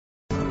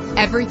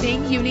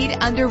Everything you need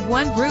under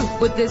one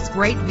roof with this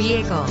great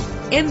vehicle.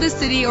 In the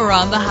city or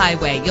on the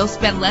highway, you'll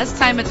spend less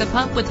time at the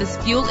pump with this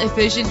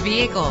fuel-efficient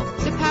vehicle.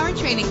 The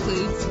powertrain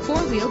includes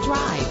four-wheel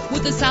drive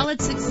with a solid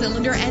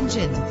 6-cylinder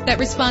engine that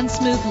responds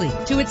smoothly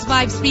to its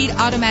 5-speed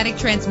automatic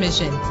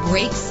transmission.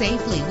 Brake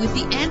safely with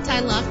the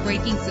anti-lock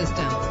braking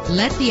system.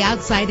 Let the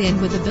outside in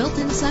with a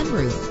built-in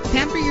sunroof.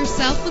 Pamper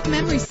yourself with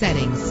memory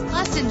settings.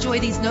 Plus, enjoy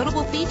these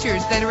notable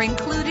features that are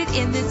included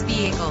in this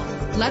vehicle: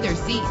 leather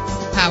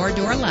seats, power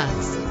door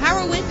locks,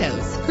 power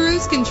windows,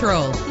 cruise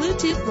control,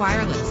 Bluetooth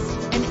wireless,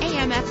 an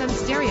AM/FM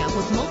stereo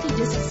with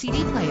multi-disc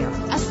CD player,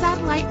 a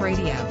satellite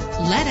radio.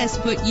 Let us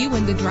put you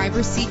in the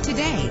driver's seat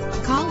today.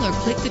 Call or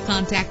click to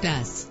contact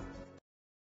us.